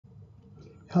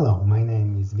Hello, my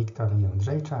name is Wiktor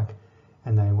Jedrzejczak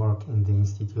and I work in the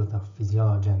Institute of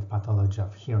Physiology and Pathology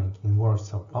of Hearing in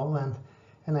Warsaw, Poland,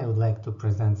 and I would like to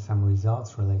present some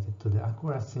results related to the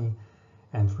accuracy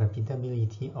and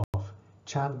repeatability of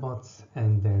chatbots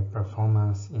and their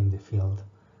performance in the field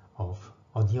of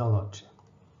audiology.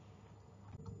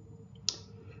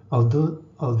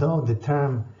 Although the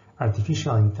term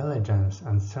artificial intelligence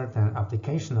and certain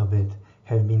application of it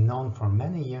have been known for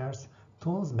many years,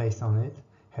 tools based on it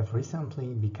have recently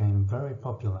become very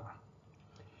popular.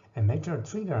 A major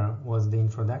trigger was the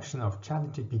introduction of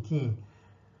ChatGPT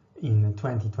in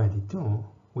 2022,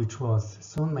 which was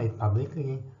soon made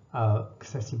publicly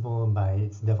accessible by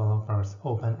its developers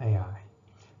OpenAI.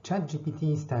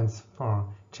 ChatGPT stands for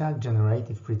Chat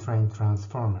Generative Pre-trained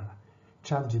Transformer.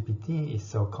 ChatGPT is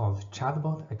so-called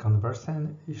chatbot, a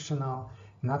conversational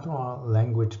natural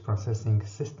language processing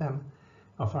system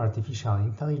of artificial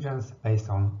intelligence based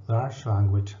on large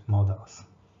language models.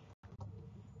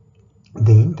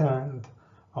 The intent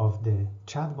of the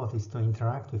chatbot is to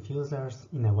interact with users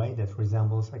in a way that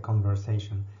resembles a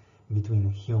conversation between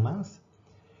humans,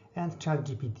 and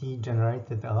ChatGPT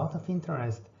generated a lot of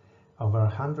interest, over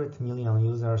 100 million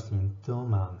users in 2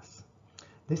 months.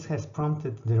 This has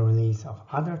prompted the release of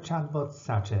other chatbots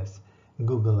such as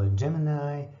Google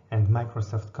Gemini and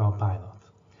Microsoft Copilot.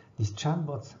 These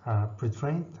chatbots are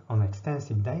pre-trained on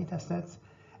extensive datasets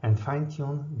and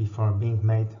fine-tuned before being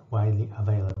made widely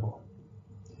available.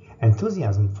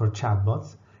 Enthusiasm for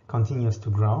chatbots continues to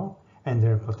grow, and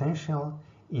their potential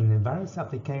in various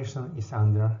applications is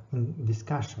under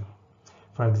discussion.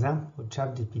 For example,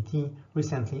 ChatGPT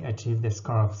recently achieved a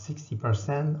score of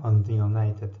 60% on the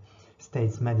United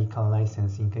States medical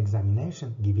licensing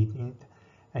examination, giving it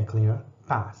a clear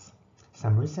pass.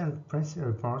 Some recent press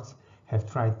reports have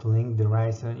tried to link the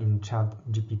rise in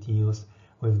ChatGPT use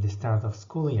with the start of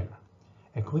school year.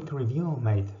 A quick review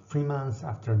made 3 months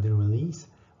after the release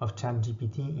of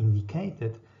ChatGPT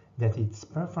indicated that its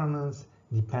performance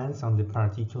depends on the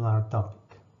particular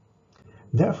topic.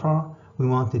 Therefore, we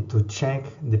wanted to check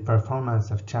the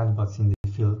performance of chatbots in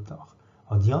the field of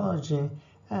audiology,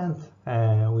 and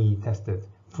we tested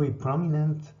 3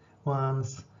 prominent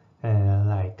ones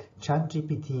like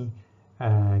ChatGPT,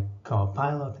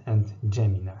 Copilot and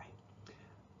Gemini.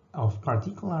 Of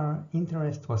particular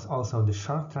interest was also the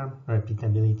short-term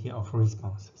repeatability of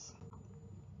responses.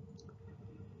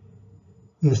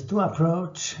 We used 2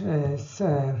 approaches,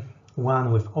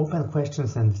 one with open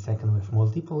questions and the second with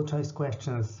multiple choice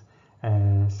questions.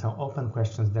 So open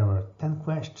questions, there were 10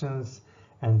 questions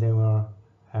and they were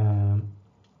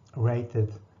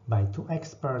rated by 2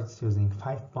 experts using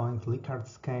 5-point Likert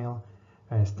scale,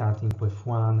 starting with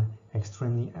 1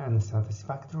 extremely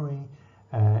unsatisfactory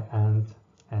and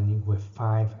ending with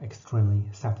 5 extremely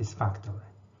satisfactory.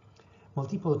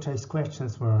 Multiple choice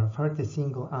questions were 30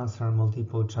 single answer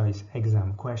multiple choice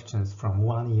exam questions from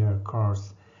 1-year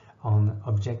course on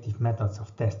objective methods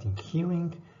of testing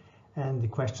hearing, and the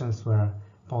questions were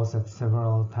posed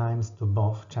several times to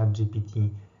both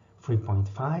ChatGPT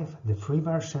 3.5, the free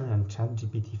version, and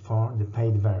ChatGPT 4, the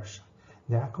paid version.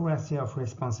 The accuracy of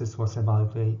responses was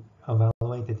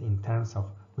evaluated in terms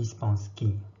of response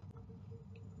key.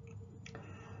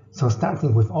 So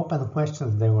starting with open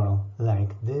questions, they were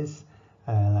like this,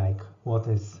 like what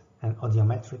is an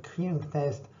audiometric hearing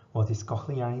test, what is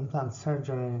cochlear implant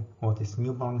surgery, what is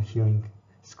newborn hearing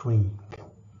screening.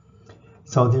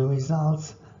 So the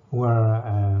results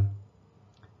were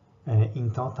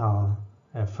in total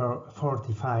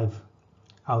 45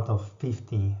 out of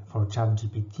 50 for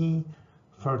ChatGPT,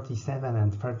 37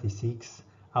 and 36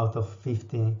 out of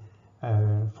 50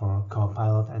 for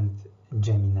Copilot and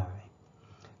Gemini.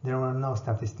 There were no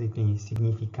statistically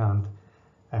significant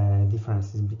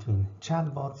differences between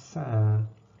chatbots.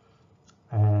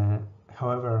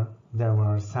 However, there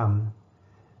were some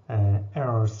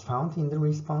errors found in the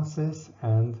responses,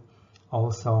 and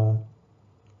also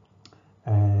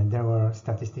there were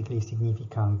statistically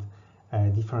significant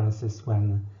differences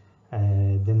when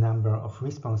the number of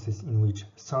responses in which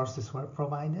sources were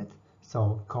provided.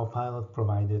 So Copilot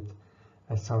provided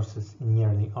sources in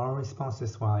nearly all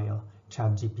responses, while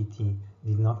ChatGPT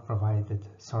did not provide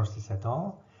sources at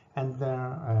all. And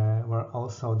there were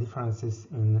also differences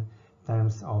in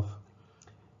terms of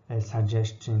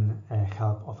suggestion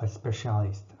help of a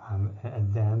specialist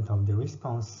at the end of the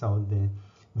response. So the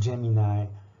Gemini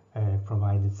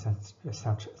provided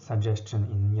such suggestion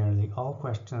in nearly all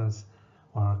questions,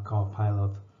 or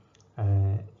Copilot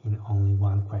in only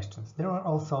 1 question. There were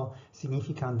also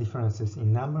significant differences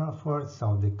in number of words,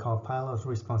 so the Copilot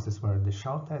responses were the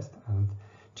shortest and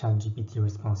ChatGPT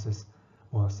responses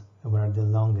were the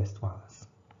longest ones.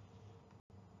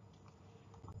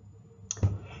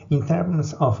 In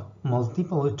terms of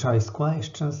multiple choice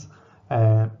questions,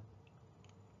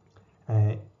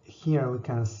 here we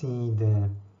can see the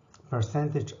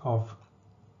percentage of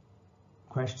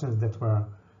questions that were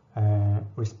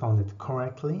responded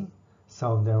correctly.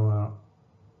 So there were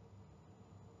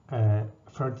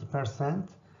 30%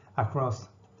 across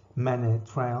many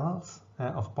trials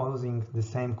of posing the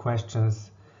same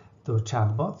questions to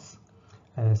chatbots.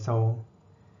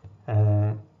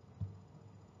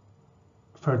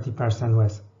 30%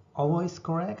 was always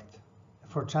correct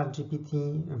for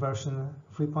ChatGPT version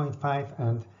 3.5,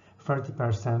 and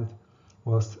 30%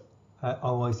 was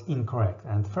always incorrect,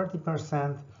 and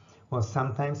 30% was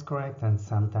sometimes correct and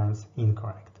sometimes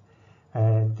incorrect.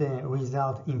 The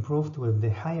result improved with the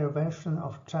higher version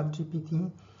of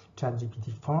ChatGPT,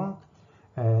 ChatGPT-4.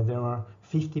 There were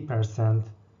 50%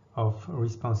 of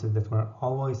responses that were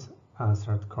always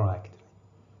answered correctly.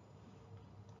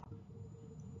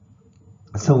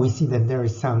 So we see that there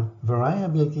is some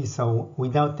variability, so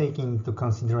without taking into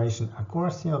consideration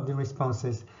accuracy of the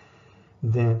responses,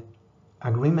 the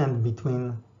agreement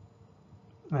between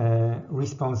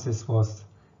responses was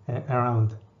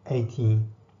around 80%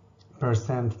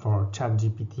 for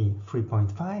ChatGPT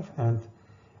 3.5 and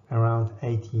around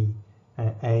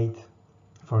 88%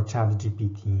 for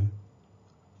ChatGPT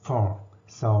 4.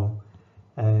 So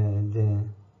the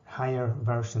higher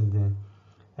version,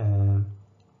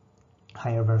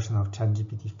 higher version of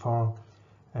ChatGPT 4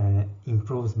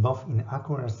 improves both in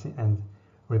accuracy and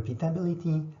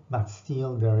repeatability, but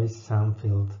still there is some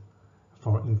field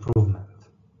for improvement.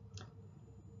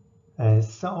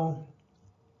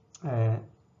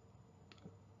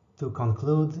 To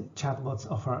conclude,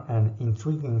 chatbots offer an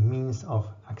intriguing means of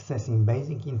accessing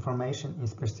basic information in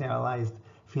specialized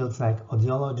fields like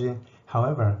audiology.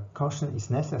 However, caution is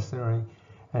necessary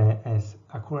as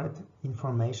accurate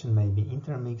information may be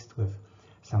intermixed with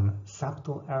some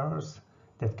subtle errors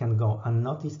that can go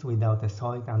unnoticed without a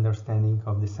solid understanding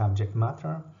of the subject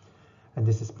matter. And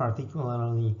this is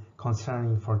particularly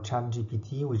concerning for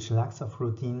ChatGPT, which lacks of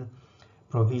routine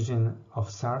provision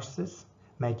of sources,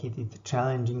 making it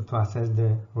challenging to assess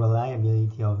the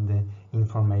reliability of the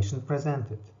information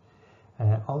presented.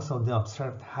 Also, the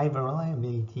observed high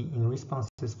reliability in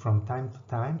responses from time to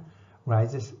time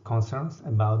raises concerns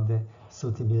about the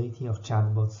suitability of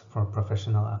chatbots for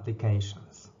professional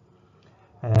applications.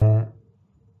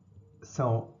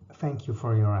 So thank you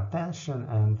for your attention,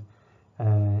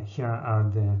 and here are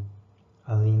the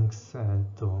links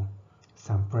to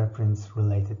some preprints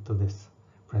related to this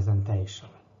presentation.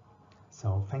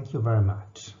 So thank you very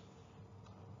much.